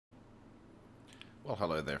Well,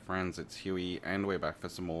 hello there, friends. It's Huey, and we're back for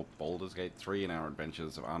some more Baldur's Gate 3 in our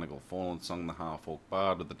adventures of Arnigul, Fallensong, the Half-Orc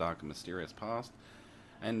Bard with the dark and mysterious past.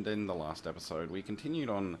 And in the last episode, we continued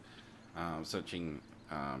on searching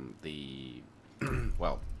the...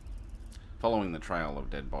 well, following the trail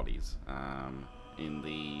of dead bodies in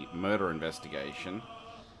the murder investigation.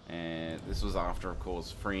 And this was after, of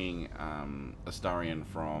course, freeing Astarion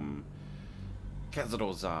from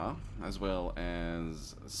Cazador Zar, as well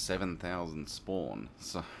as 7,000 spawn.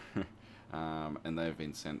 So, and they've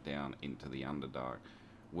been sent down into the Underdark.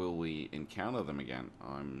 Will we encounter them again?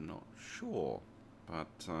 I'm not sure,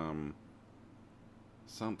 but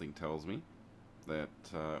something tells me that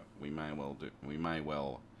we may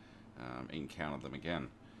well encounter them again.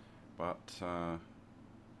 But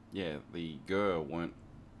yeah, the Gur weren't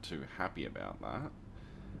too happy about that.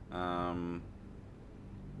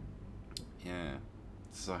 Yeah,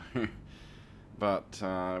 so, but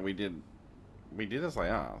we did as I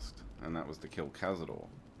asked, and that was to kill Cazador.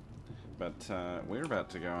 But we're about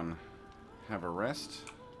to go and have a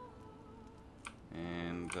rest,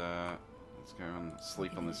 and let's go and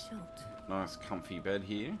sleep on this nice comfy bed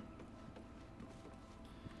here.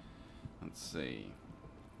 Let's see.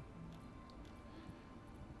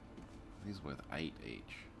 These worth 8 each.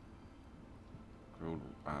 Grilled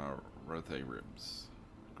rothe ribs.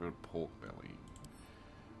 Good pork belly.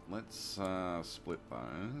 Let's split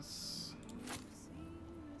those.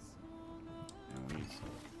 And we use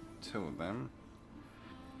 2 of them.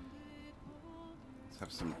 Let's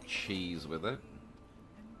have some cheese with it.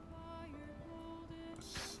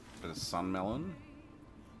 A bit of sun melon.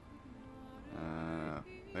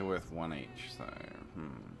 They're worth 1 each, so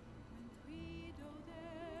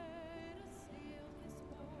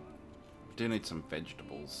do need some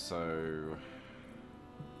vegetables, so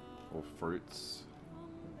or fruits.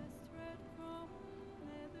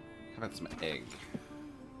 How about some egg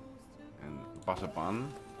and butter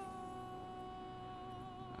bun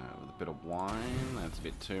with a bit of wine? That's a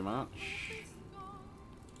bit too much.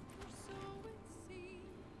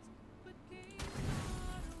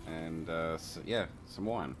 And so, yeah, some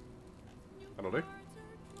wine. That'll do.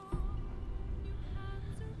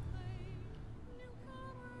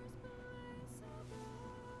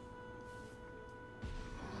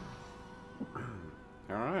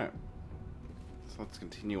 Alright, so let's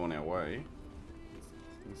continue on our way.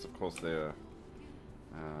 Yes, of course there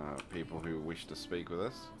are people who wish to speak with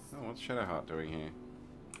us. Oh, what's Shadowheart doing here?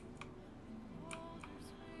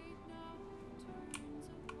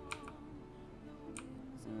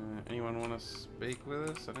 Anyone want to speak with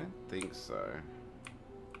us? I don't think so.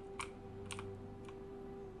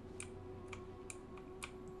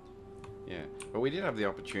 Yeah, but we did have the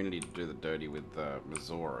opportunity to do the dirty with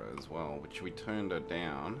Mizora as well, which we turned her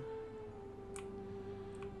down.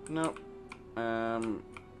 Nope.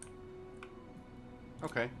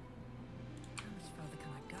 Okay. How much further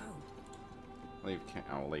can I go? Leave camp.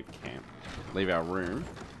 I'll leave camp. Leave our room.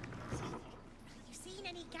 Have you seen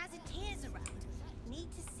any gazetteers around? Need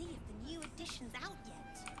to see if the new edition's out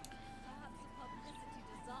yet. Perhaps a publicity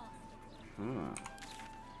disaster.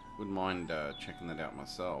 Wouldn't mind checking that out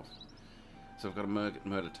myself. So we've got a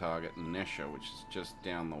murder target, Nesha, which is just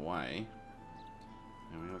down the way.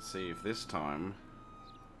 And we're going to see if this time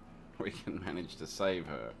we can manage to save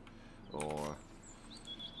her. Or,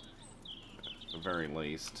 at the very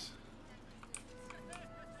least,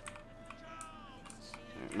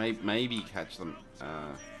 maybe catch them,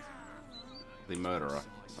 the murderer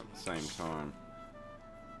at the same time.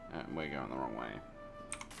 And we're going the wrong way.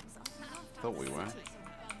 Thought we were.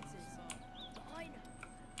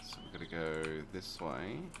 Gotta go this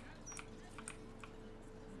way,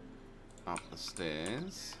 up the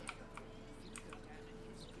stairs.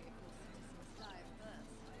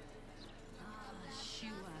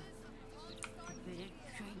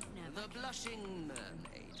 The Blushing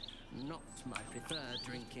Mermaid. Not my preferred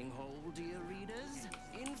drinking hole, dear readers.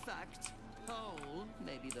 In fact, hole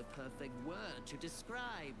may be the perfect word to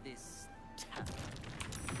describe this tavern.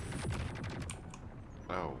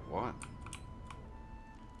 Oh, what?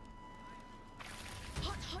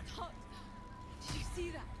 Hot, hot, hot! Did you see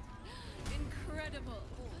that? Incredible!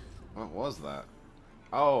 What was that?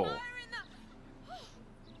 Oh! Fire in the...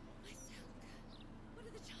 My silk! What are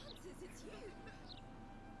the chances it's you?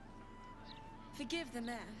 Forgive the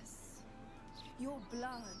mess. Your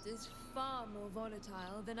blood is far more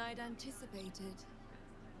volatile than I'd anticipated.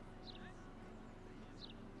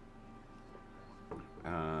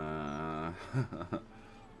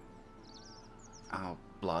 Our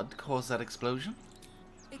blood caused that explosion?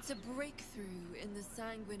 It's a breakthrough in the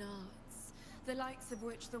sanguine arts, the likes of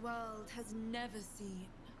which the world has never seen.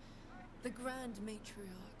 The Grand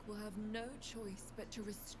Matriarch will have no choice but to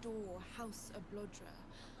restore House Ablodra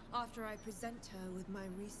after I present her with my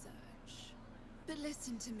research. But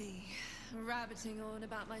listen to me, rabbiting on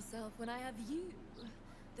about myself when I have you,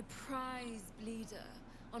 the prize bleeder,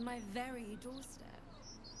 on my very doorstep.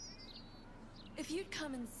 If you'd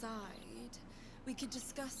come inside, we could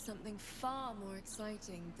discuss something far more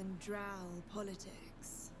exciting than drow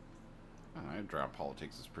politics. I don't know, drow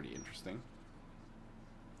politics is pretty interesting.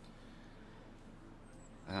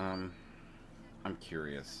 I'm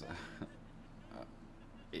curious.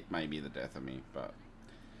 It may be the death of me, but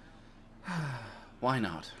why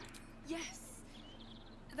not? Yes,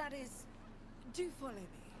 that is, do follow me.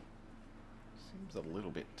 Seems a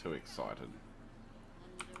little bit too excited.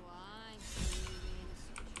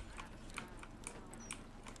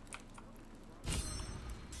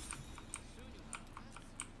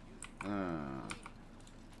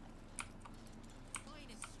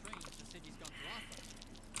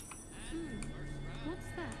 What's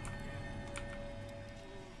that?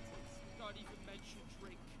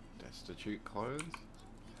 Destitute clothes?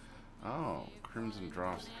 Oh, Crimson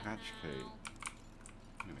Draft's hatch key.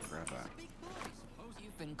 I'm gonna grab that.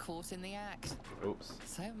 You've been caught in the act. Oops.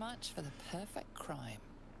 So much for the perfect crime.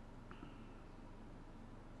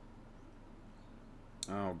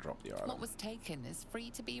 I'll drop the item. What was taken is free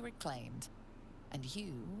to be reclaimed. And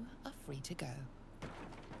you are free to go.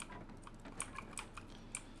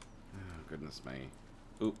 Oh, goodness me.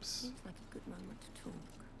 Oops. Seems like a good moment to talk.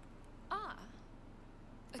 Ah,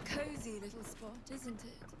 a cozy little spot, isn't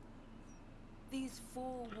it? These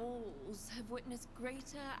four walls have witnessed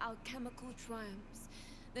greater alchemical triumphs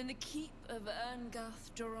than the keep of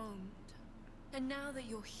Erngath-Durand. And now that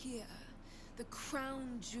you're here, the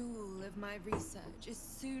crown jewel of my research is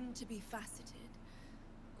soon to be faceted.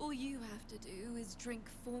 All you have to do is drink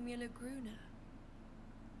Formula Gruner.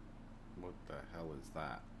 What the hell is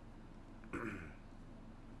that?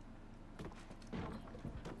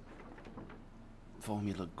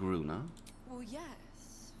 Formula Gruner? Well,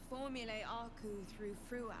 yes. Formulae Arcu through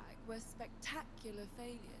Fruag were spectacular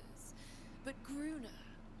failures. But Gruner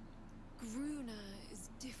is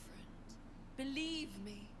different. Believe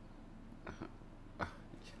me.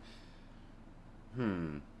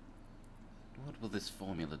 What will this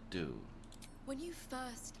formula do? When you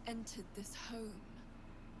first entered this home,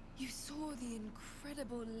 you saw the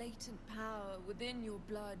incredible latent power within your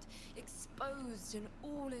blood exposed in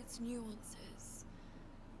all its nuances.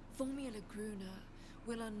 Formula Gruner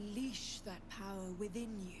will unleash that power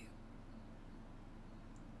within you.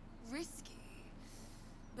 Risky,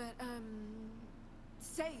 but,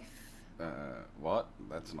 safe. What?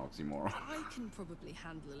 That's an oxymoron. I can probably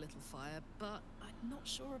handle a little fire, but I'm not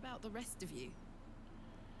sure about the rest of you.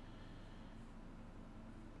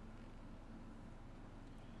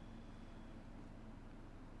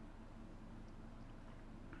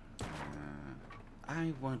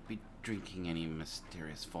 I won't be drinking any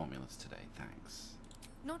mysterious formulas today, thanks.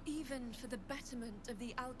 Not even for the betterment of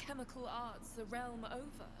the alchemical arts the realm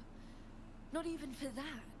over. Not even for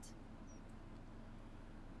that.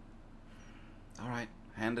 Alright,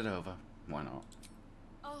 hand it over. Why not?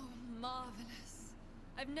 Oh, marvelous.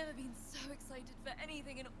 I've never been so excited for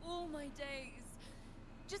anything in all my days.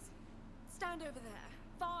 Just stand over there,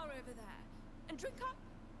 far over there, and drink up.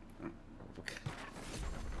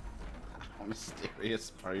 A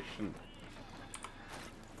mysterious potion.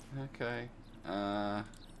 Okay.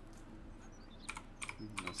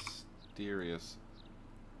 Mysterious.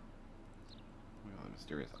 Well, a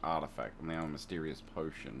mysterious artifact. Now a mysterious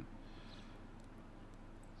potion.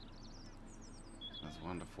 Does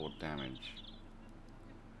 1 to 4 damage.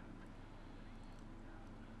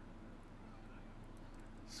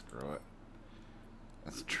 Screw it.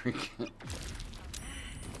 Let's drink it.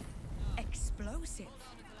 Explosive.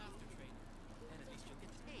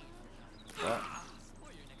 What?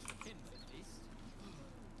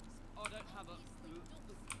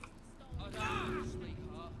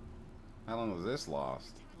 How long was this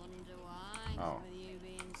last? Wonder why, Oh. with you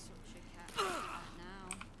being such a cat right now.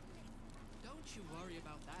 Don't you worry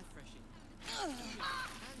about that, Freshie.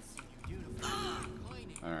 Fancy your uniform,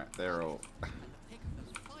 coining, Alright, they're all. pick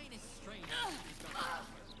of the finest strain he's got to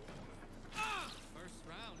offer. First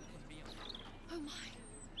round can be a... Oh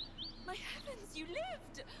my heavens, you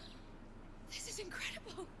lived! This is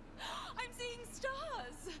incredible. I'm seeing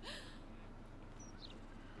stars.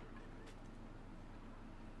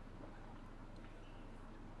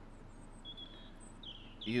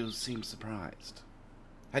 You seem surprised.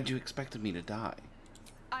 Had you expected me to die?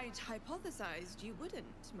 I'd hypothesized you wouldn't,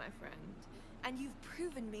 my friend. And you've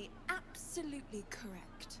proven me absolutely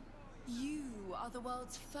correct. You are the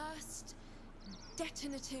world's first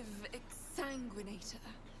detonative exsanguinator.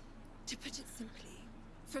 To put it simply,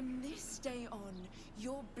 from this day on,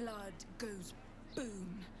 your blood goes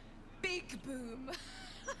boom. Big boom.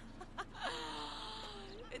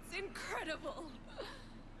 It's incredible.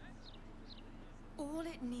 All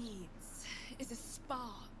it needs is a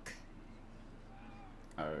spark.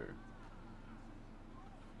 Oh.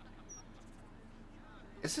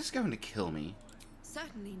 Is this going to kill me?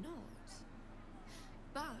 Certainly not.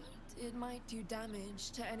 But it might do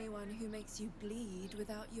damage to anyone who makes you bleed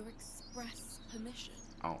without your express permission.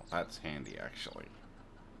 Oh, that's handy, actually.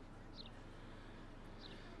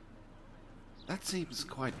 That seems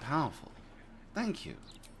quite powerful. Thank you.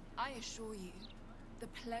 I assure you, the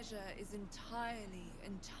pleasure is entirely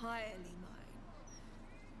mine.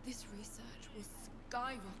 This research will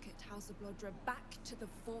skyrocket House of Blodra back to the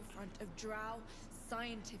forefront of Drow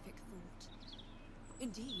scientific thought.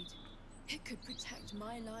 Indeed, it could protect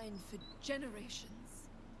my line for generations.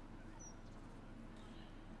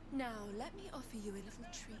 Now, let me offer you a little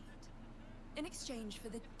treat. In exchange for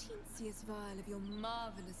the teensiest vial of your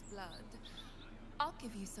marvelous blood, I'll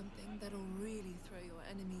give you something that'll really throw your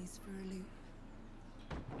enemies for a loop.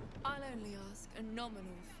 I'll only ask a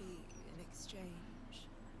nominal fee in exchange.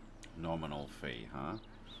 Nominal fee, huh?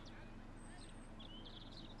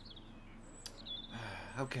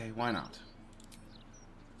 Okay, why not?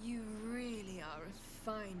 You really are a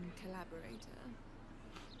fine collaborator.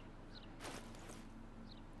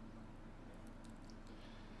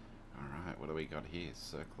 Alright, what do we got here?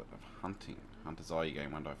 Circlet of Hunting. Hunter's Eye, you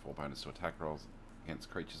gain 1 die 4 bonus to attack rolls against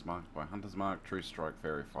creatures marked by Hunter's Mark, True Strike,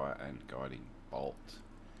 Fairy Fire, and Guiding Bolt.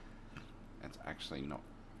 That's actually not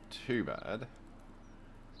too bad.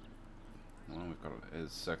 The one we've got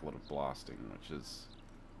is Circlet of Blasting, which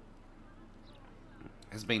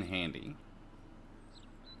has been handy.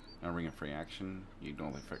 A ring of free action. You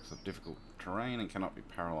ignore the effects of difficult terrain and cannot be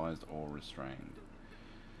paralyzed or restrained.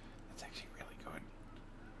 That's actually really good.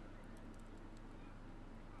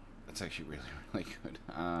 That's actually really, really good.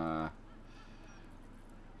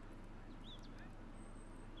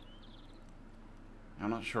 I'm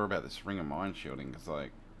not sure about this ring of mind shielding because,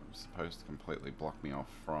 like, it's supposed to completely block me off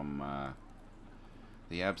from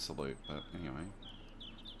the absolute, but anyway.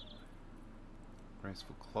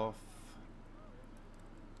 Graceful Cloth.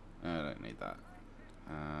 I don't need that.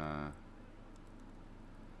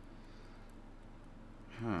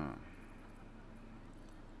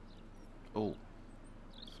 Oh.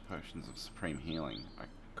 Potions of Supreme Healing. I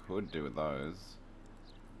could do with those.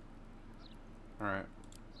 Alright.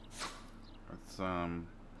 Let's,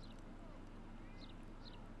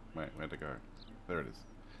 wait, where'd it go? There it is.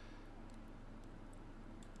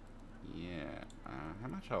 Yeah. How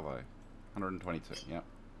much are they? 122, yep.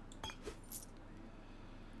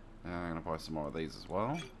 I'm gonna buy some more of these as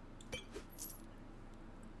well.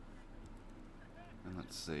 And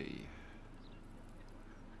let's see.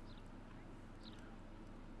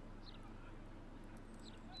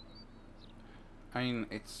 I mean,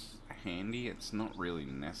 it's handy, it's not really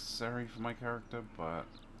necessary for my character, but...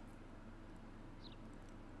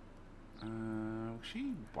 will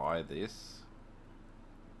she buy this?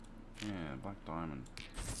 Yeah, Black Diamond.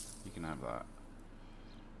 You can have that.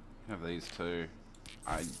 Have these two.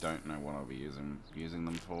 I don't know what I'll be using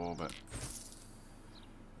them for, but...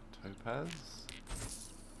 Topaz?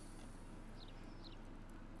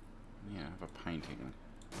 Yeah, have a painting.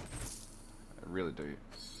 I really do.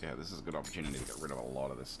 Yeah, this is a good opportunity to get rid of a lot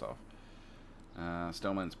of this stuff.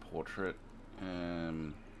 Stellman's Portrait.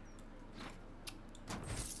 The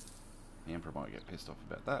Emperor might get pissed off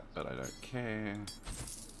about that, but I don't care.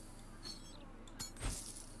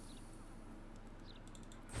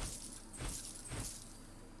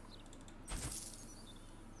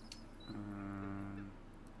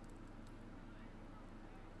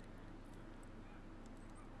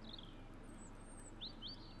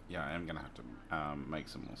 Yeah, I am gonna have to make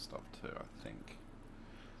some more stuff too, I think.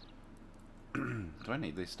 Do I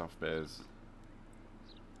need these stuffed bears?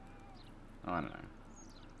 Oh, I don't know.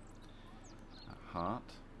 A heart?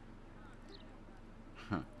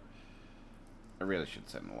 Huh. I really should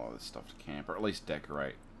send a lot of this stuff to camp, or at least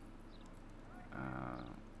decorate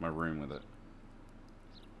my room with it.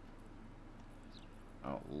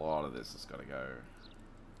 Oh, a lot of this has got to go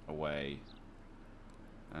away.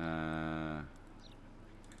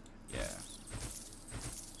 Yeah.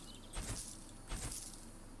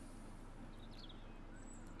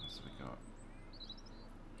 What's we got?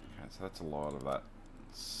 Okay, so that's a lot of that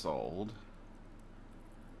sold.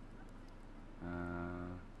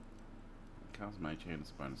 Cast Mage Hand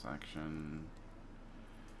is a bonus action.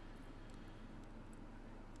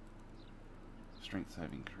 strength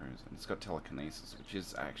saving throws, and it's got telekinesis, which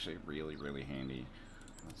is actually really, really handy.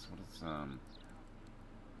 What is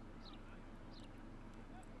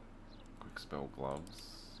quick spell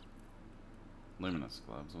gloves, luminous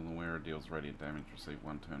gloves. When the wearer deals radiant damage, receive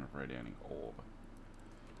 1 turn of radiating orb.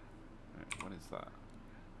 Wait, what is that?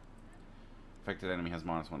 Affected enemy has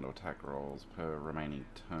 -1 to attack rolls per remaining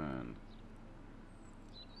turn.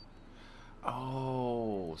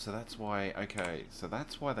 Oh, so that's why. Okay, so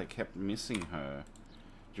that's why they kept missing her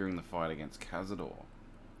during the fight against Cazador.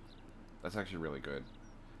 That's actually really good.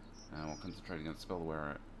 While concentrating on spell,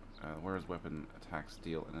 the wearer's weapon attacks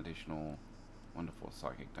deal an additional 1 to 4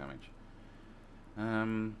 psychic damage.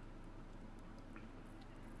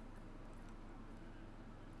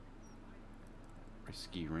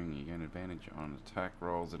 Risky ring. You gain advantage on attack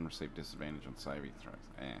rolls and receive disadvantage on saving throws.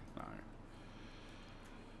 No.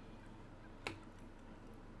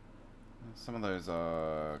 Some of those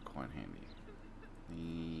are quite handy.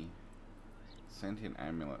 The sentient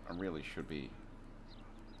amulet, I really should be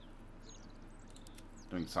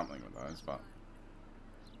doing something with those, but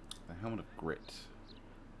the helmet of grit.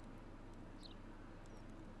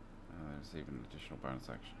 There's even an additional bonus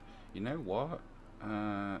action. You know what?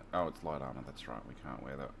 Oh, it's light armor. That's right. We can't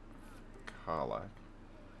wear that. Karlak.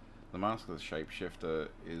 The mask of the shapeshifter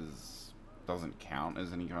doesn't count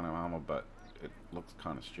as any kind of armor, but it looks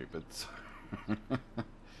kind of stupid. So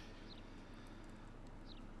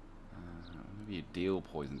maybe you deal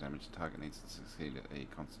poison damage. The target needs to succeed at a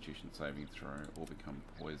Constitution saving throw or become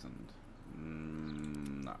poisoned.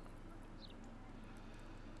 No.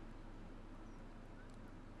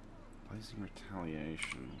 Blazing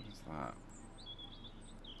retaliation. What is that?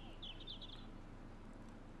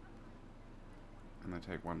 And they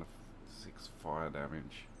take 1 to 6 fire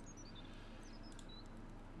damage.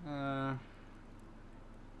 Nah.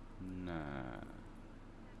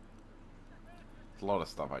 There's a lot of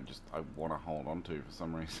stuff I want to hold on to for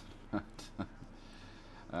some reason.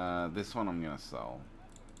 This one I'm going to sell.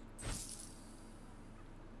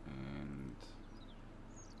 And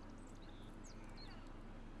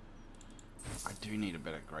I do need a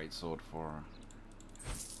better greatsword for her.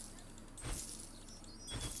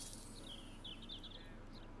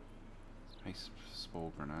 Haste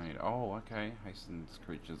spore grenade. Oh, okay. Hastens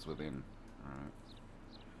creatures within. Alright.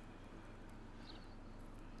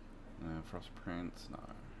 Frost prints. No.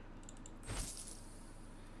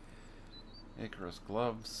 Icarus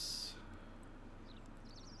gloves.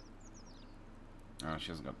 Oh, she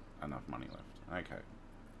hasn't got enough money left. Okay.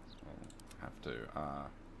 We'll have to, I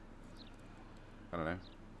don't know.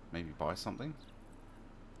 Maybe buy something?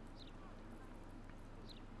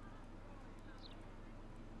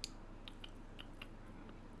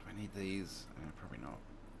 Do I need these? Probably not.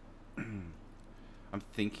 I'm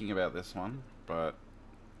thinking about this one, but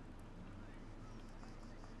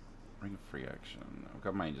ring of free action. I've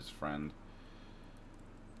got Mage's Friend.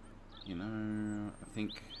 You know, I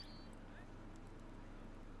think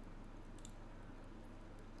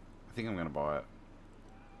I'm gonna buy it.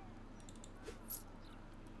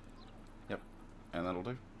 Yep, and that'll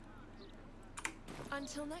do.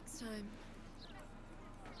 Until next time.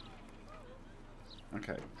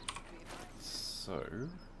 Okay, so I'm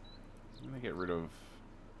gonna get rid of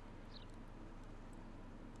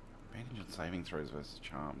advantage on saving throws versus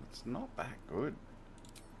charm. It's not that good.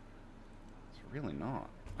 It's really not.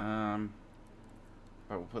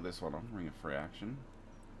 But we'll put this one on. Ring of free action.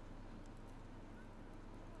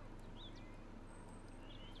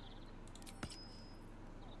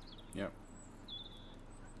 Yep.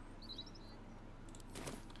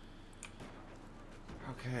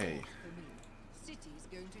 Okay. City's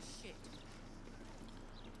going to shit.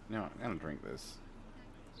 Now I'm gonna drink this.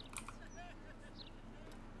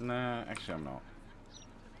 Nah, actually I'm not.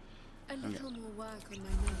 A little more work on my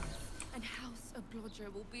nerve, and House of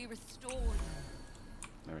Blodger will be restored.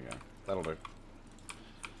 There we go. That'll do.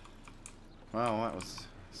 Well, that was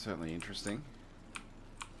certainly interesting.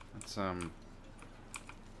 Let's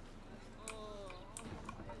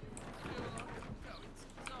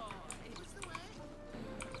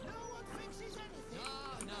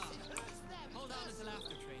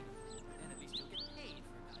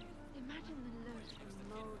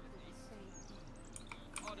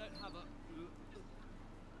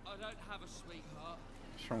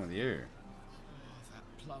What's wrong with you? Oh, that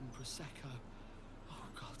plum prosecco. Oh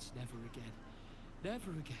gods, never again.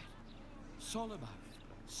 Never again. Solemn oath,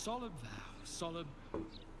 solemn vow, solemn.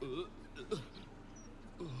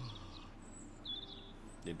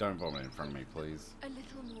 Yeah, don't vomit in front of me, please. A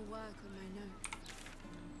little more work on my note.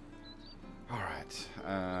 Alright,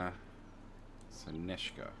 so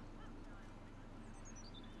Neshka.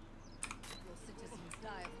 Your citizens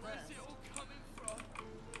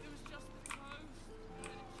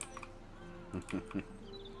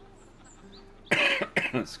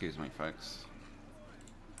Excuse me, folks.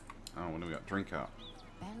 Oh, what do we got? Drink up.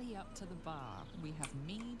 Belly up to the bar. We have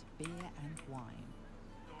mead, beer, and wine.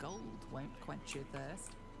 Gold won't quench your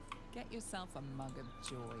thirst. Get yourself a mug of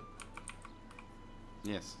joy.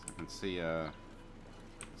 Yes, I can see,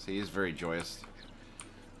 he is very joyous.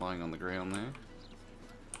 Lying on the ground there.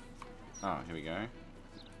 Ah, here we go.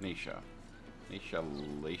 Nisha.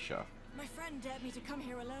 Leisha. My friend dared me to come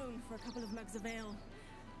here alone for a couple of mugs of ale.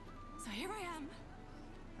 So here I am.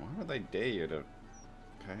 Why would they dare you to...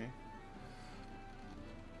 Okay.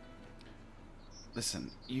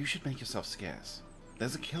 Listen, you should make yourself scarce.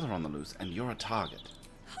 There's a killer on the loose, and you're a target.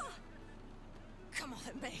 Huh. Come on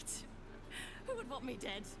then, mate. Who would want me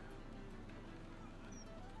dead?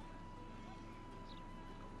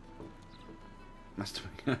 Must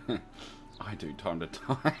be... I do time to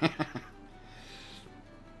time.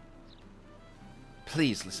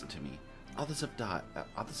 Please listen to me. Others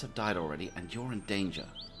have died already, and you're in danger.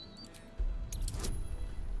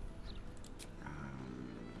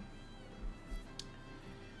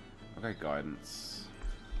 Okay, guidance.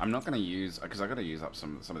 I'm not going to use, because I got to use up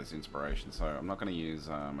some of this inspiration, so I'm not going to use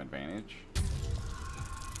advantage,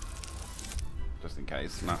 just in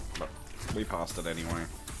case. No, but we passed it anyway.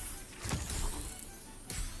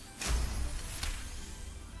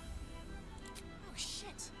 Oh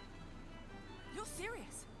shit! You're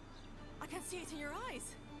serious? I can see it in your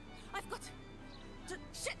eyes. I've got to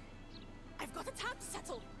shit. I've got a tab to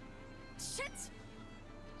settle. Shit.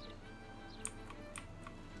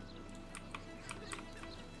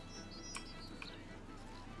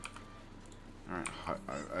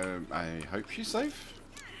 Alright, I hope she's safe.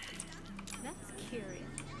 That's curious.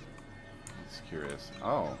 That's curious.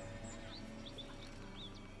 Oh.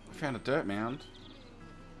 I found a dirt mound.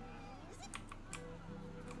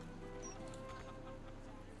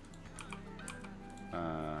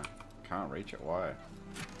 Can't reach it. Why?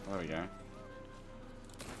 Oh, there we go.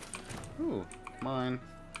 Ooh, mine.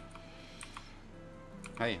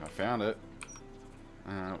 Hey, I found it.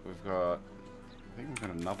 We've got... I think we've got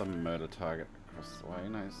another murder target across the way.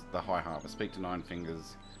 No, it's the High Harbour. Speak to Nine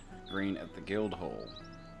Fingers. Green at the Guild Hall.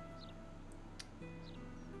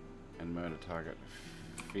 And murder target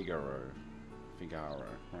Figaro.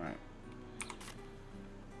 Right.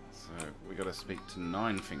 So we got to speak to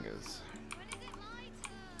Nine Fingers.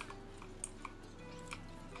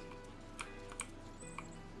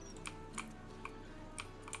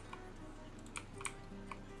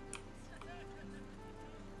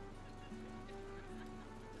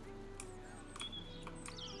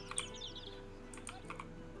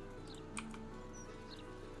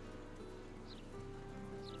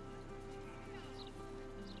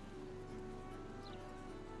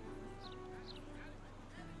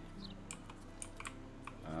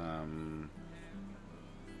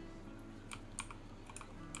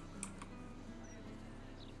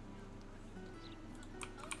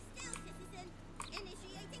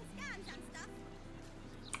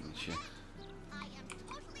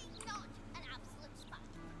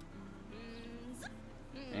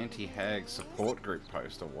 Anti-hag support group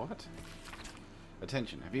poster. What?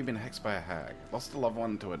 Attention, have you been hexed by a hag? Lost a loved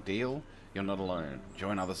one to a deal? You're not alone.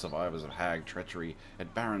 Join other survivors of hag treachery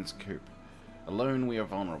at Baron's Coop. Alone we are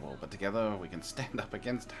vulnerable, but together we can stand up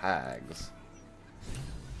against hags.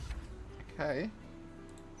 Okay.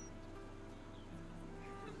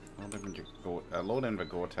 Lord Enver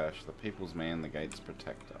Gortash, the people's man, the gate's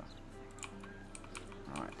protector.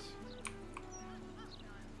 Right.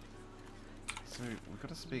 So, we've got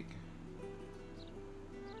to speak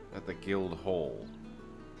at the guild hall.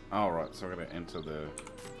 Oh, right, so we're going to enter the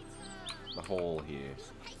hall here.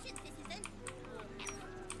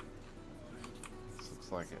 This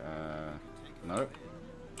looks like, nope.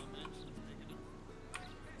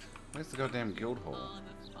 Where's the goddamn guild hall?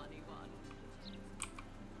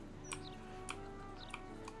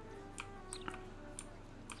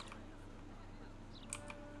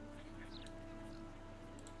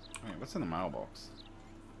 Wait, what's in the mailbox?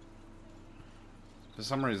 For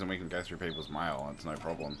some reason we can go through people's mail, it's no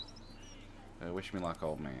problem. Wish me luck,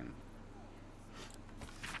 old man.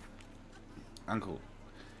 Uncle,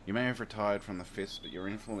 you may have retired from the Fist, but your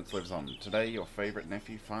influence lives on. Today, your favourite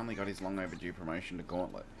nephew finally got his long overdue promotion to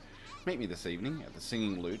Gauntlet. Meet me this evening at the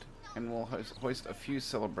Singing Lute, and we'll hoist a few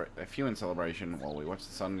in celebration while we watch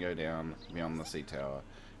the sun go down beyond the sea tower.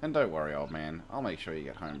 And don't worry, old man, I'll make sure you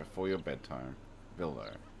get home before your bedtime.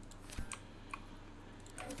 Baldur.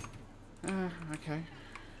 Okay.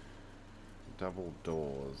 Double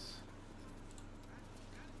doors.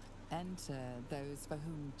 Enter those for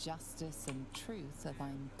whom justice and truth are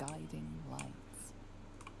thine guiding lights.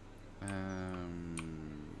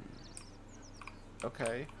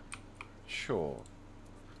 Okay. Sure.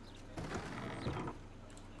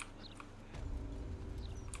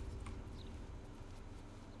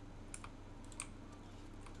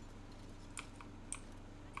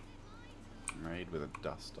 Made with a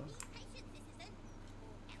duster.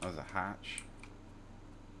 There's a hatch.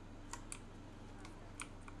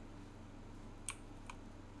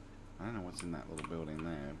 I don't know what's in that little building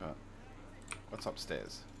there, but what's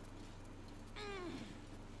upstairs?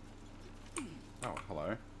 Oh,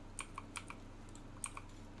 hello.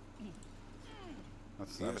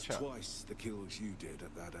 Let's have a chat. Twice the kills you did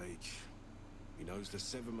at that age. He knows the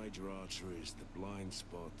 7 major arteries, the blind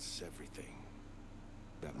spots, everything.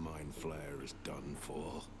 That mind flare is done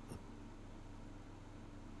for.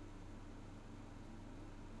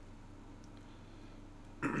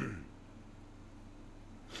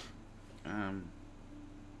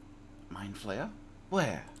 Mind flare?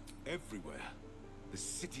 Where? Everywhere. The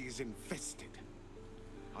city is infested.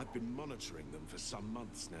 I've been monitoring them for some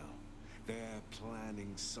months now. They're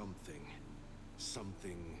planning something.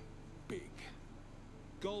 Something big.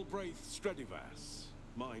 Galbraith Stredivas,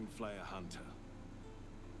 Mind Flayer Hunter.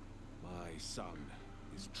 My son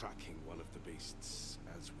is tracking one of the beasts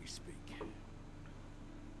as we speak.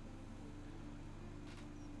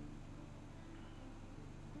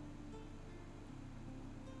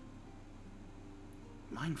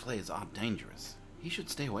 Mind flayers are dangerous. He should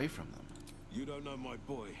stay away from them. You don't know my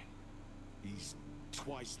boy. He's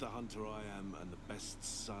twice the hunter I am and the best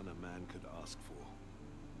son a man could ask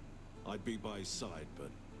for. I'd be by his side,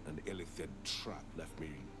 but an Illithid trap left me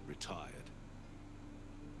retired.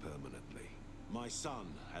 Permanently. My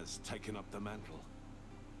son has taken up the mantle.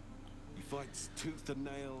 He fights tooth and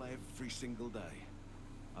nail every single day.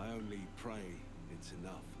 I only pray it's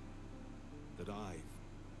enough. That I've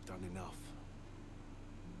done enough.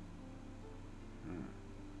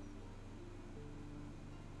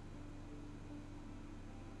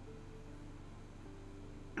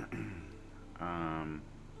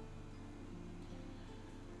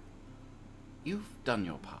 You've done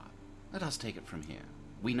your part. Let us take it from here.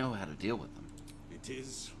 We know how to deal with them. It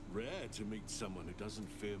is rare to meet someone who doesn't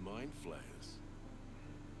fear mind flayers.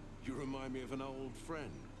 You remind me of an old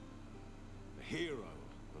friend. A hero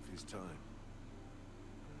of his time.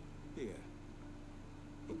 Here.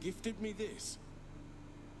 He gifted me this.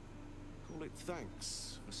 Call it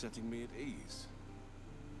thanks for setting me at ease.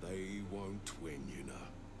 They won't win, you know.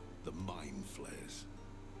 The mind flayers.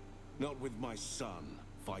 Not with my son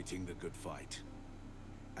fighting the good fight.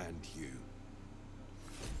 And you.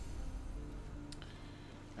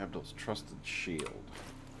 Abdul's trusted shield.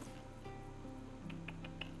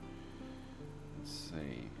 Let's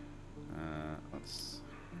see.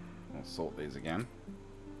 We'll sort these again.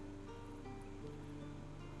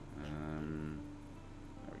 There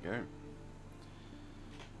we go.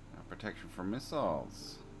 Protection from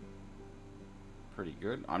missiles. Pretty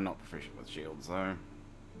good. I'm not proficient with shields though.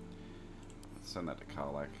 Let's send that to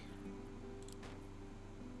Karlak.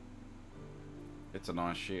 It's a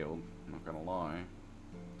nice shield, I'm not gonna lie.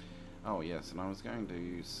 Oh yes, and I was going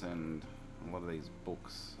to send a lot of these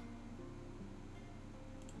books.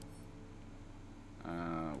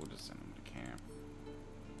 We'll just send them to camp.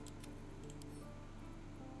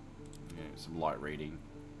 Yeah, some light reading.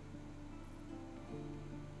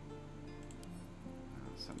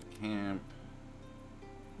 Send to camp.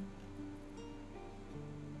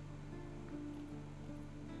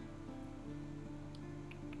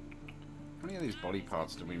 How many of these body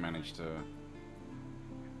parts did we manage to...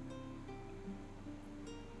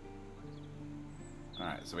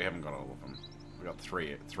 Alright, so we haven't got all of them. We got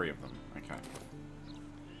three of them. Okay.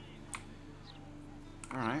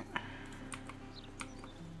 Alright.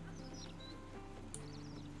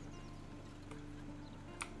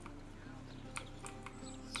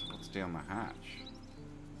 So what's down the hatch?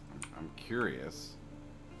 I'm curious.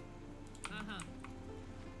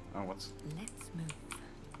 Oh, what's... Let's move.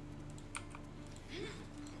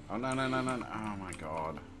 Oh, no, no, no, no, no. Oh, my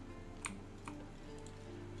God.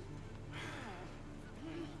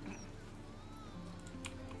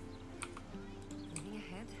 Moving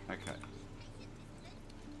ahead. Okay.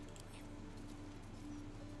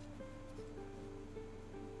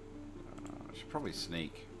 I should probably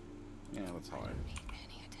sneak. Yeah, let's hide. Don't need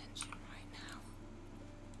any attention right now.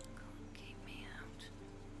 Can't keep me out.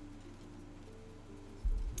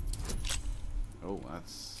 Oh,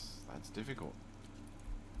 that's difficult.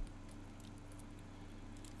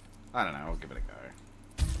 I don't know, I'll give it a go.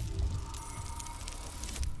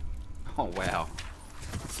 Oh, wow.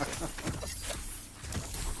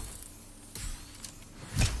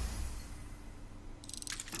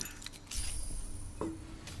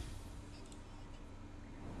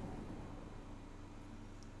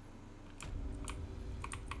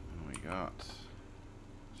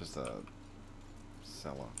 a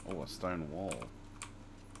cellar. Oh, a stone wall.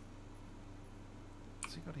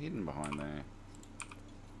 What's he got hidden behind there?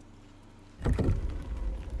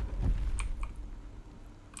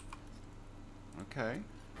 Okay.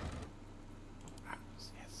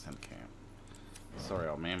 Yes, send camp. Sorry,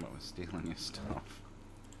 old man, but we're stealing your stuff.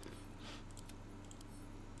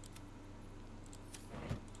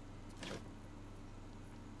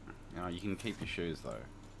 Oh, you can keep your shoes though.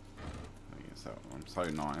 I guess that I'm so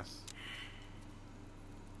nice.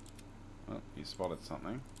 Oh, you spotted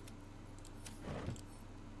something.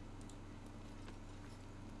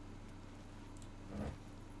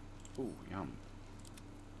 Ooh, yum.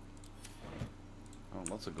 Oh,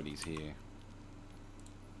 lots of goodies here.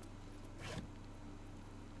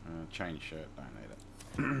 Chain shirt, don't need it.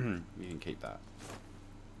 You can keep that.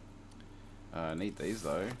 Need these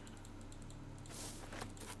though.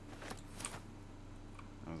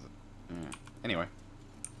 What was it? Yeah. Anyway.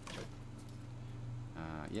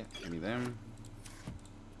 Yeah, give me them.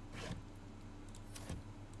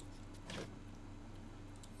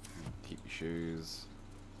 Keep your shoes.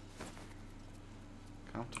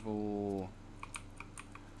 Comfortable.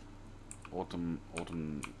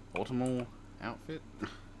 Autumnal outfit.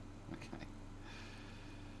 Okay.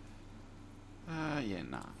 Yeah,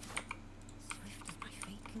 nah. Swift as my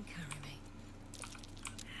feet can carry me.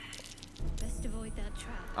 Best avoid that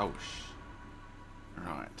trap. Oh,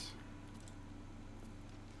 right.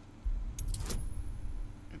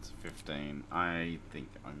 It's 15. I think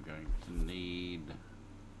I'm going to need...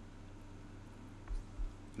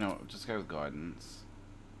 No, just go with guidance.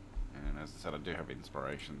 And as I said, I do have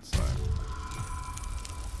inspiration, so...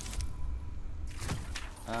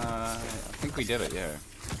 I think we did it, yeah.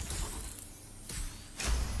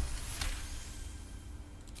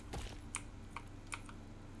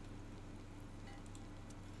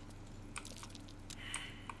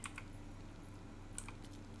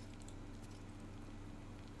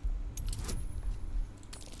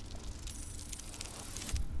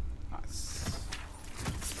 Nice.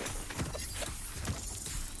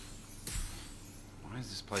 Why is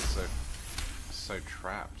this place so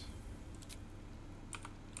trapped?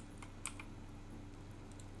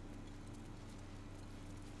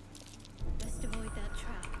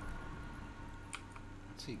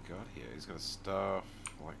 What's he got here? He's got a staff,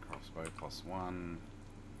 light crossbow +1. Alright,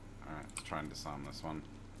 let's try and disarm this one.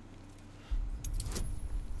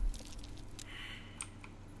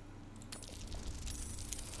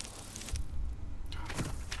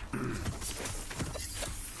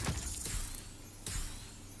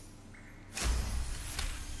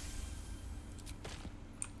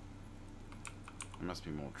 There must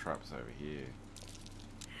be more traps over here.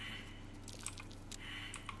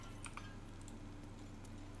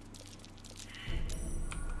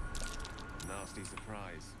 Nasty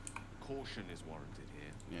surprise. Caution is warranted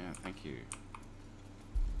here. Yeah, thank you.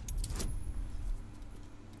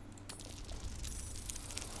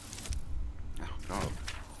 Oh god.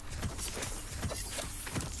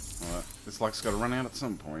 Well, this luck's got to run out at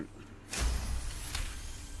some point.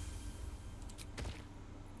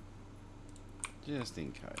 Just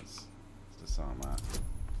in case. Let's disarm that.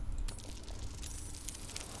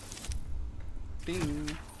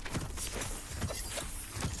 Ding!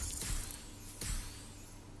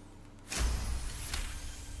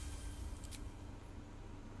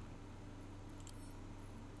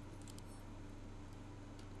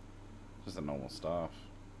 Just a normal staff.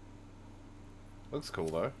 Looks cool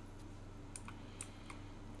though.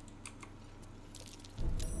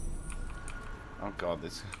 Oh god,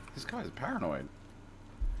 this guy's paranoid.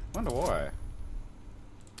 Wonder why.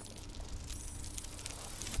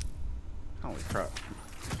 Holy crap.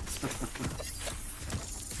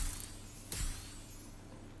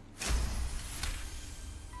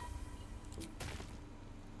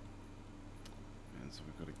 And so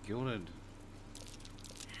we've got a gilded.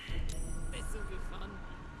 This'll be fun.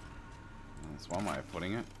 That's one way of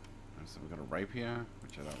putting it. And so we've got a rapier,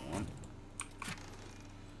 which I don't want.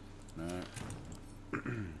 No.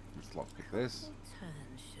 Let's lockpick this. Turn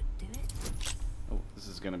should do it. Oh, this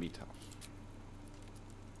is going to be tough.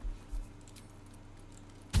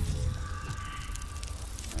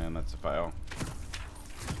 And that's a fail.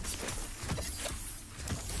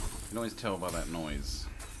 You can always tell by that noise.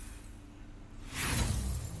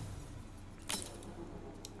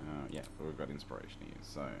 Yeah, but we've got inspiration here,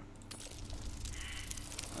 so...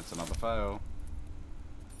 That's another fail.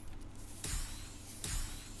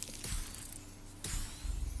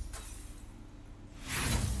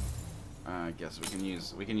 I guess we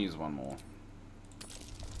can use one more.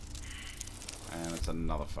 And it's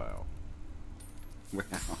another fail. Wow.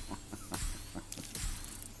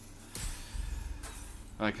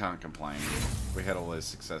 I can't complain. We had all those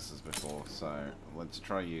successes before, so let's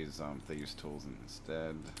try use Thieves' Tools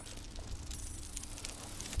instead.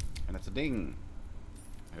 And it's a ding.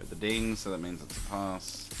 I heard the ding, so that means it's a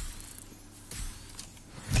pass.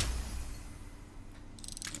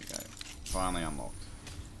 There we go. Finally unlocked.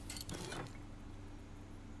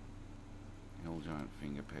 Hill Giant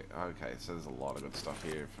Finger Pick. Okay, so there's a lot of good stuff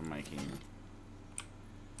here for making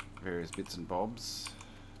various bits and bobs.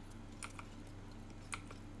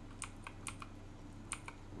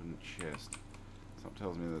 Wooden chest. Something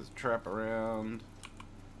tells me there's a trap around.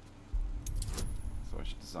 So I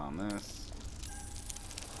should disarm this.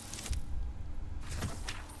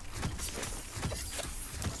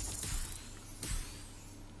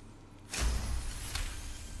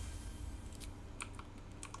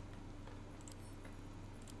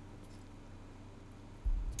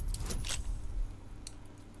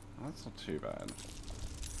 That's not too bad.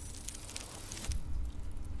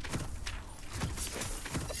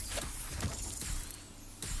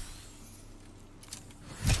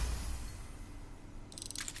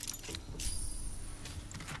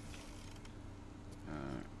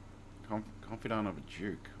 Confidant of a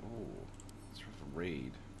Duke. Oh, let's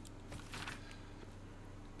read.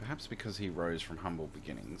 Perhaps because he rose from humble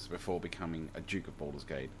beginnings before becoming a Duke of Baldur's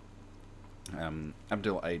Gate,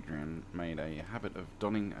 Abdul Adrian made a habit of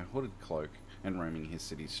donning a hooded cloak and roaming his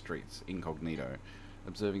city's streets incognito,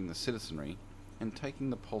 observing the citizenry and taking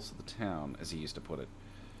the pulse of the town, as he used to put it.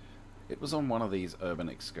 It was on one of these urban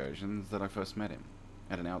excursions that I first met him,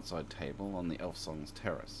 at an outside table on the Fallensong's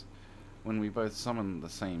terrace. When we both summoned the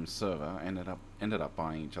same server and ended up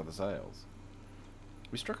buying each other's ales.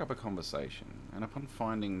 We struck up a conversation, and upon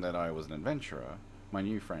finding that I was an adventurer, my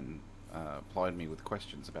new friend plied me with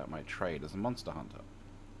questions about my trade as a monster hunter.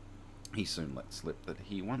 He soon let slip that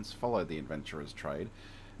he once followed the adventurer's trade,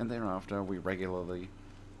 and thereafter we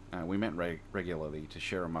met regularly to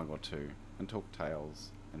share a mug or two and talk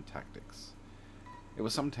tales and tactics. It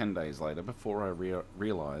was some 10 days later before I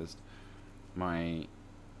realized my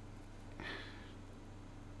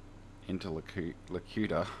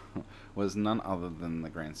interlocutor was none other than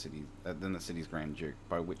the city's Grand Duke,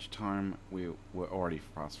 by which time we were already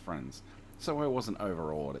fast friends, so I wasn't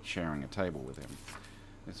overawed at sharing a table with him.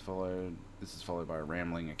 This is followed by a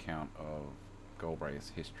rambling account of Galbraith's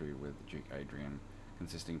history with Duke Adrian,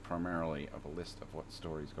 consisting primarily of a list of what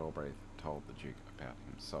stories Galbraith told the Duke about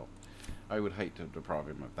himself. I would hate to deprive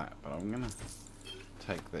him of that, but I'm gonna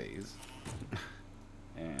take these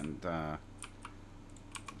and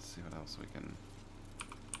see what else we can.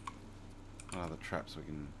 What other traps we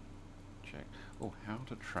can check? Oh, how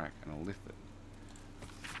to track an illithid.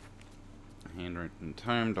 A handwritten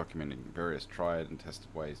tome documenting various tried and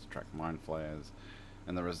tested ways to track mind flayers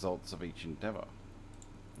and the results of each endeavour.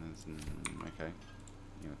 Okay,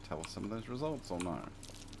 you gonna tell us some of those results or no?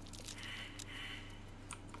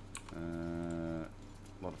 A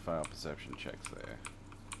lot of failed perception checks there,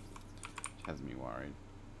 which has me worried.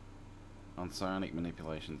 On psionic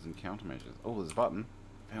manipulations and countermeasures. Oh, there's a button.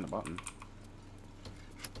 Found a button.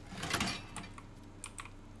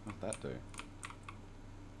 What'd that do?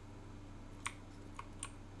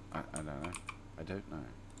 I don't know. I don't know.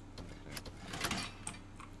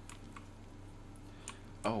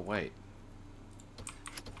 Oh, wait.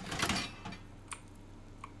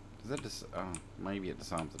 Does that oh, maybe it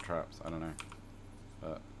disarms the traps. I don't know.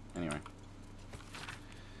 But, anyway.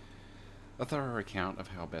 A thorough account of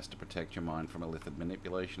how best to protect your mind from illithid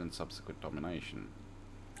manipulation and subsequent domination.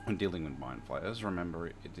 When dealing with mind flayers, remember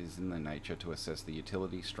it is in their nature to assess the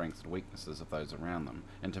utility, strengths, and weaknesses of those around them,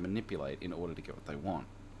 and to manipulate in order to get what they want.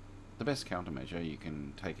 The best countermeasure you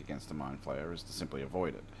can take against a mind flayer is to simply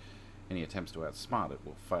avoid it. Any attempts to outsmart it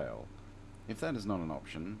will fail. If that is not an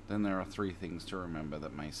option, then there are 3 things to remember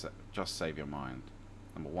that may just save your mind.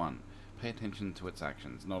 Number 1, pay attention to its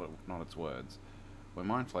actions, not its words. Where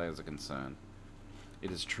mind flayers are concerned,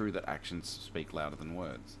 it is true that actions speak louder than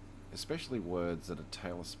words, especially words that are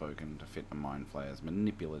tailor-spoken to fit a mind flayer's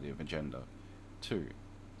manipulative agenda. 2,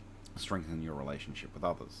 strengthen your relationship with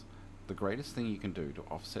others. The greatest thing you can do to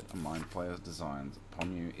offset a mind flayer's designs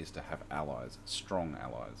upon you is to have allies, strong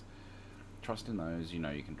allies. Trust in those you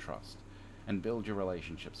know you can trust, and build your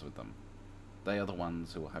relationships with them. They are the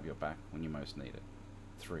ones who will have your back when you most need it.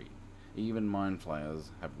 3, even mind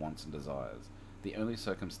flayers have wants and desires. The only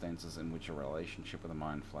circumstances in which a relationship with a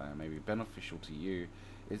mind flayer may be beneficial to you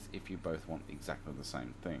is if you both want exactly the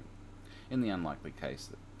same thing. In the unlikely case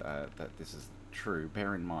that this is true,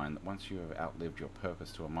 bear in mind that once you have outlived your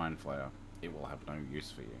purpose to a mind flayer, it will have no use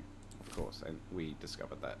for you, of course, and we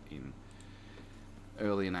discovered that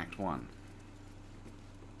early in Act 1.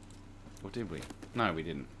 Or did we? No, we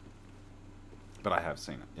didn't. But I have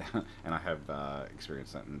seen it, yeah. And I have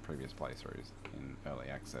experienced that in previous playthroughs in early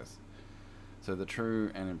access. So, The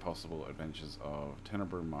True and Impossible Adventures of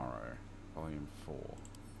Tenebrae Morrow, Volume 4.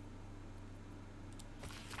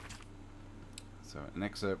 So, an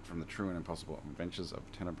excerpt from The True and Impossible Adventures of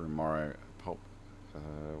Tenebrae Morrow, pulp...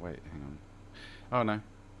 wait, hang on. Oh, no.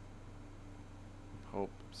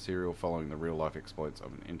 Pulp serial following the real-life exploits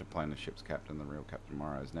of an interplanar ship's captain. The real Captain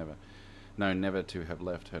Morrow is never to have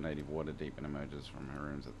left her native water deep, and emerges from her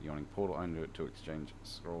rooms at the yawning portal only to exchange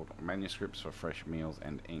scrawled manuscripts for fresh meals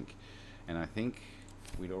and ink. And I think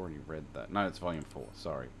we'd already read that. No, it's volume 4.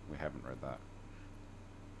 Sorry, we haven't read that.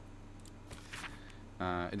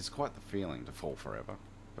 It is quite the feeling to fall forever.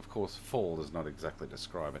 Of course, fall does not exactly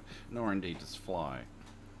describe it, nor indeed does fly.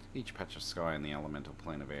 Each patch of sky in the elemental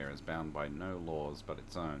plane of air is bound by no laws but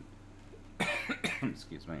its own.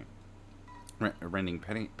 Excuse me. Rendering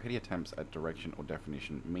petty attempts at direction or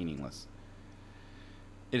definition meaningless.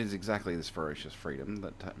 It is exactly this ferocious freedom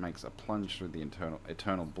that makes a plunge through the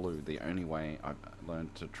eternal blue the only way I've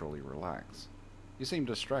learned to truly relax. You seem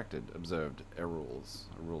distracted, observed Erules,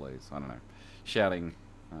 I don't know, shouting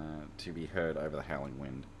to be heard over the howling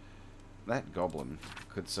wind. That goblin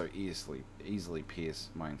could so easily pierce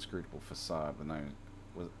my inscrutable facade with no...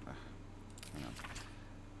 hang on.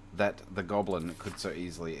 That the goblin could so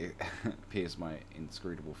easily pierce my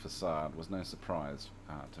inscrutable facade was no surprise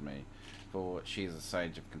to me, for she is a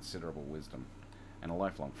sage of considerable wisdom, and a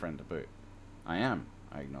lifelong friend to boot. I am,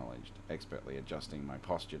 I acknowledged, expertly adjusting my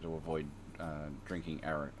posture to avoid a drifting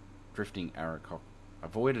Aarakocra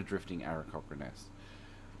nest.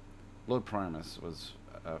 Lord Primus was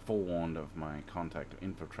forewarned of my contact to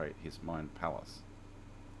infiltrate his mind palace.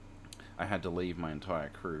 I had to leave my entire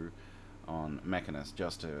crew on Mechanus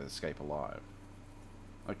just to escape alive.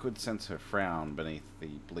 I could sense her frown beneath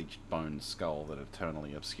the bleached bone skull that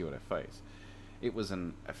eternally obscured her face. It was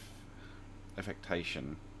an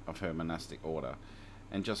affectation of her monastic order,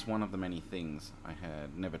 and just one of the many things I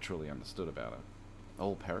had never truly understood about her.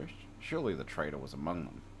 All perished? Surely the traitor was among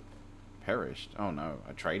them. Perished? Oh no,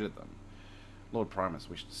 I traded them. Lord Primus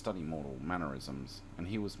wished to study mortal mannerisms, and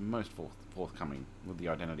he was most forthcoming with the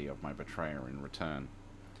identity of my betrayer in return.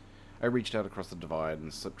 I reached out across the divide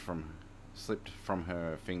and slipped from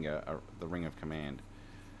her finger the ring of command.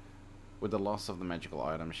 With the loss of the magical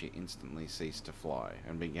item, she instantly ceased to fly,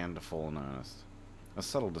 and began to fall in earnest. A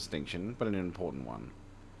subtle distinction, but an important one.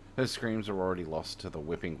 Her screams were already lost to the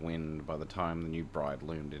whipping wind by the time the new bride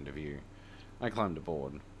loomed into view. I climbed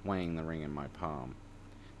aboard, weighing the ring in my palm.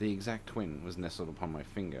 The exact twin was nestled upon my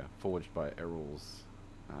finger, forged by Erules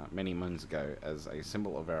many moons ago as a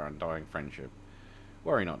symbol of our undying friendship.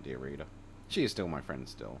 Worry not, dear reader. She is still my friend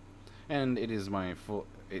still, and it is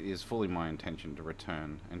fully my intention to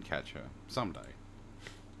return and catch her someday.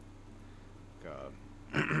 God.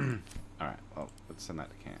 Alright, well, let's send that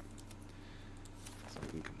to camp, so we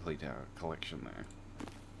can complete our collection there.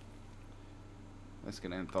 Let's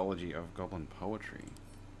get an anthology of goblin poetry.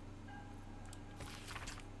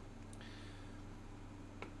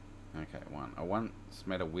 Okay, 1. I once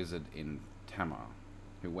met a wizard in Tamar,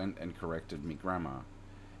 who went and corrected me grammar.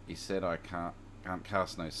 He said I can't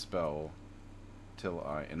cast no spell till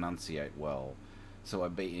I enunciate well, so I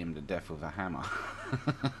beat him to death with a hammer.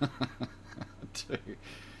 2.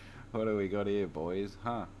 What do we got here, boys?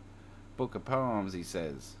 Huh? Book of poems, he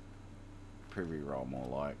says. Privy roll, more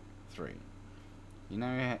like. 3. You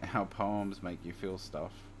know how poems make you feel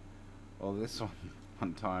stuff? Well, this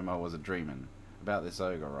one time I was a-dreamin' about this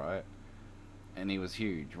ogre, right? And he was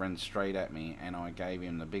huge, ran straight at me, and I gave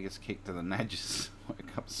him the biggest kick to the nadges.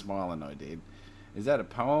 Woke up smiling, I did. Is that a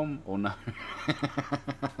poem or no?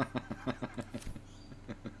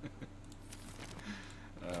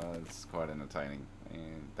 It's quite entertaining.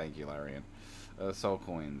 And thank you, Larian. Soul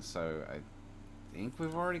coins. So I think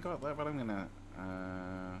we've already got that, but I'm gonna.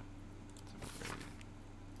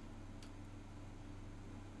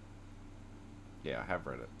 Yeah, I have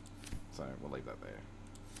read it, so we'll leave that there.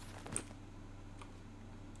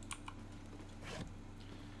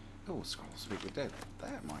 Oh, Scroll Speak with Dead.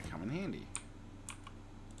 That might come in handy.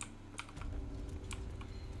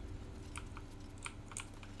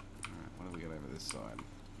 Alright, what do we got over this side?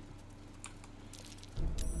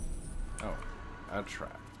 Oh, a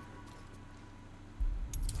trap.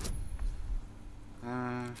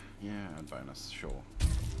 Yeah, a bonus, sure.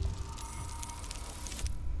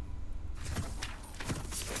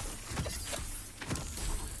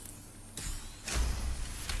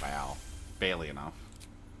 Wow, barely enough,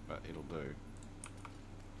 but it'll do.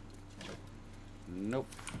 Nope.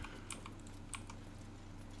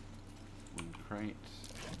 One crate.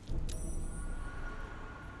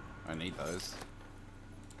 I need those.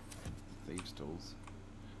 Thieves' tools.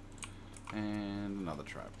 And another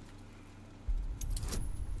trap.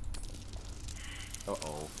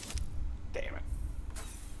 Uh-oh. Damn it.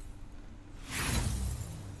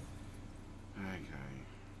 Okay.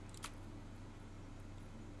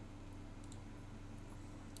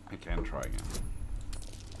 I can try again.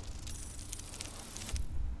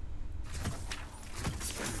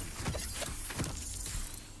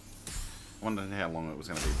 I wondered how long it was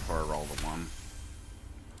going to be before I rolled a 1.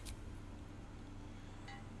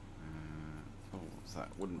 Oh, what's that?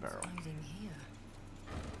 Wooden barrel. Hiding here.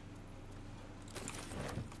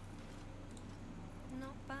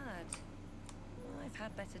 Not bad. I've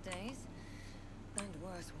had better days and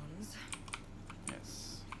worse ones.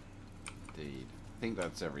 Yes, indeed. I think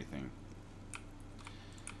that's everything.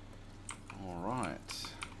 All right.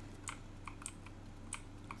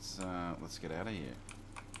 Let's get out of here.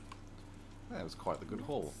 That was quite the good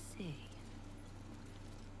haul. Let's see.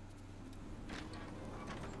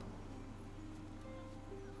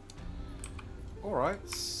 Alright,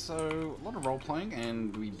 so a lot of role playing,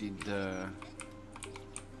 and we did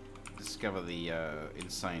discover the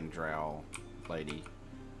insane drow lady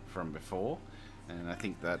from before, and I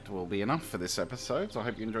think that will be enough for this episode. So I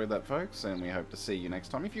hope you enjoyed that, folks, and we hope to see you next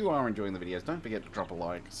time. If you are enjoying the videos, don't forget to drop a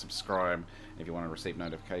like, subscribe if you want to receive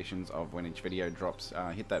notifications of when each video drops.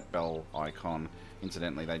 Hit that bell icon.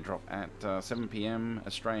 Incidentally, they drop at 7 PM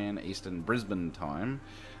Australian Eastern Brisbane time.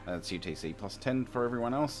 That's UTC plus 10 for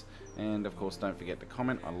everyone else. And of course, don't forget to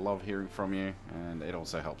comment. I love hearing from you, and it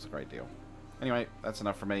also helps a great deal. Anyway, that's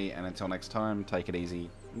enough for me, and until next time, take it easy,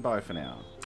 and bye for now.